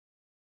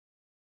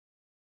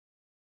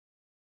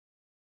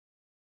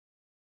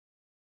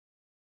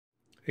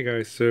Hey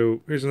guys,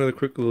 so here's another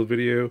quick little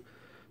video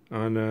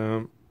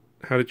on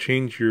how to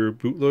change your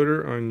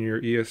bootloader on your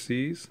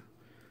ESCs.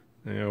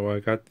 Now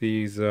I got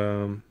these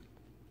are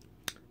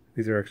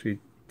actually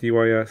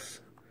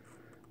DYS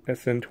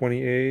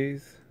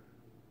SN20As,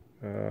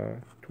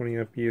 20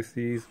 amp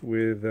ESCs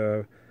with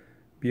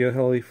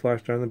BLHeli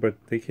flashed on them, but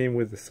they came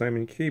with the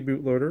SimonK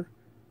bootloader.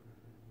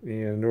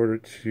 And in order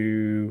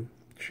to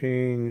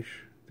change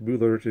the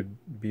bootloader to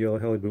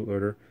BLHeli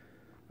bootloader,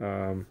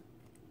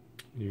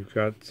 you've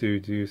got to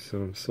do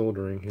some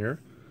soldering here.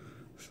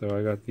 So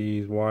I got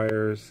these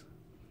wires,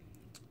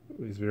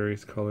 these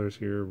various colors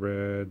here,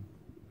 red,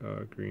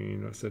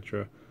 green,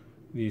 etc.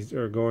 These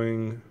are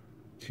going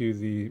to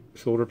the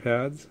solder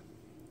pads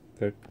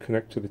that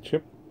connect to the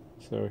chip.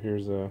 So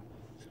here's see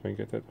if I can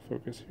get that to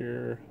focus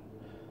here.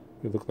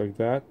 They look like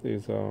that.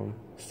 These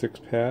 6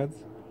 pads.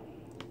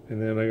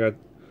 And then I got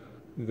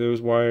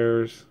those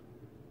wires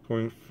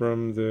going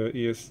from the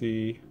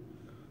ESC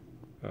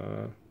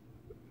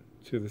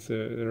to this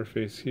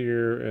interface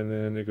here, and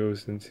then it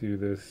goes into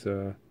this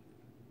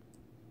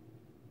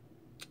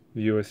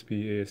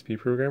USB ASP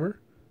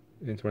programmer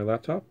into my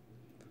laptop.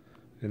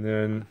 And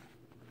then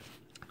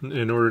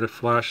in order to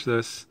flash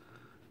this,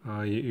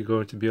 you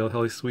go into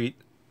BLHeli Suite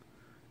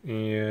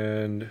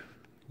and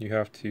you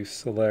have to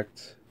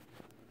select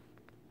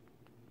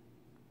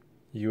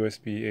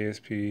USB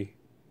ASP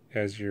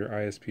as your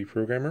ISP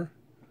programmer,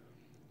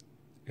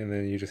 and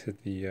then you just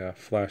hit the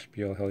flash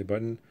BLHeli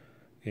button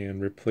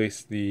and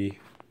replace the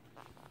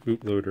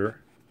bootloader.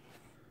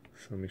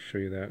 So let me show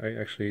you that. I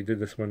actually did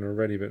this one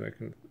already, but I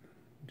can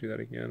do that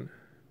again.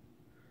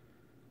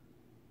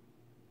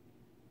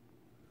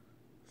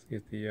 Let's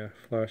get the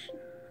flash.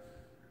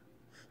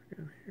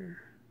 Second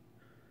here.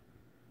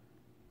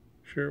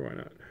 Sure, why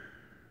not?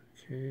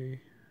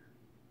 Okay.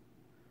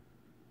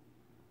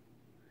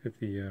 Hit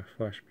the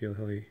flash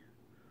BLHeli,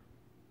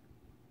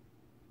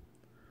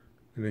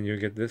 and then you'll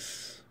get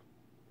this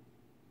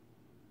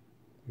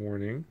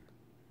warning.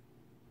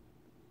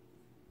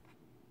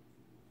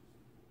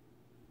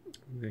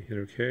 Then hit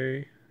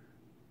OK,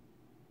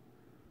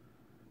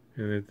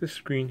 and at this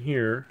screen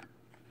here,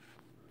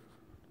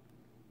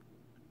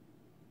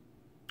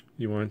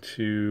 you want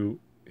to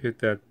hit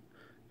that,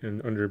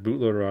 and under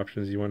bootloader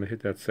options, you want to hit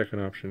that second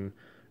option.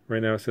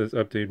 Right now it says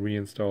update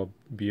reinstall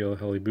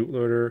BLHeli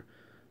bootloader,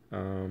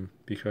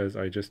 because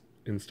I just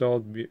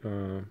installed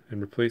and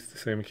replaced the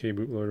SimonK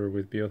bootloader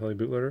with BLHeli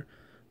bootloader,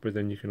 but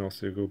then you can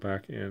also go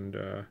back and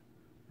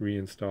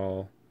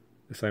reinstall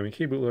the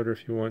SimonK bootloader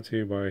if you want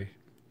to by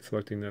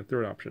selecting that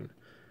third option.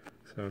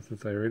 So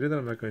since I already did that,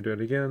 I'm not going to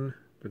do it again,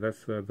 but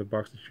that's the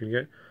box that you can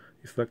get.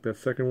 You select that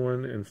second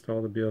one,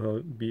 install the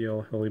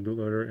BLHeli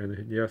bootloader, and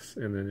hit yes,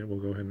 and then it will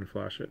go ahead and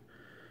flash it.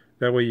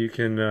 That way you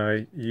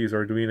can use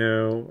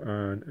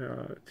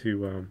Arduino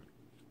to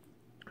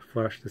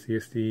flash the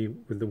CSD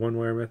with the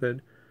one-wire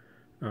method,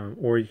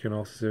 or you can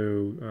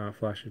also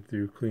flash it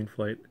through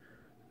CleanFlight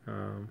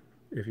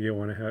if you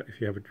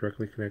have it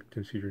directly connected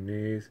into your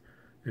NAS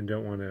and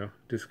don't want to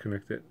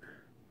disconnect it.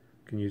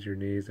 Can use your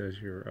NAS as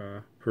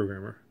your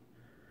programmer.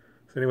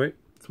 So anyway,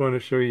 just wanted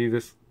to show you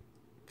this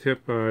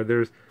tip.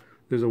 There's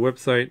a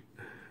website.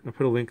 I'll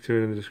put a link to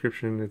it in the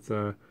description. It's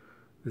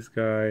this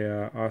guy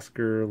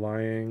Oscar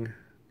Lying.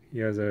 He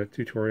has a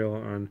tutorial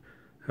on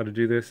how to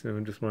do this, and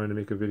I just wanted to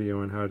make a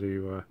video on how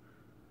to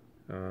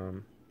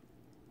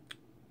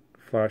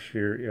flash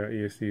your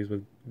ESCs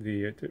with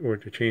the or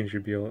to change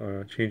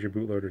your change your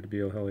bootloader to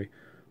BLHeli,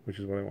 which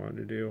is what I wanted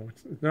to do.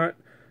 It's not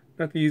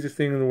the easiest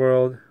thing in the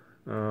world.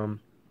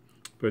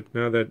 But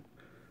now that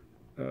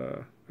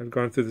I've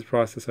gone through this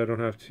process, I don't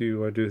have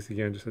to do this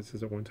again. Just this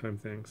is a one-time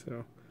thing.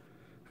 So,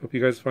 hope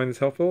you guys find this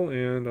helpful,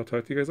 and I'll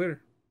talk to you guys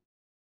later.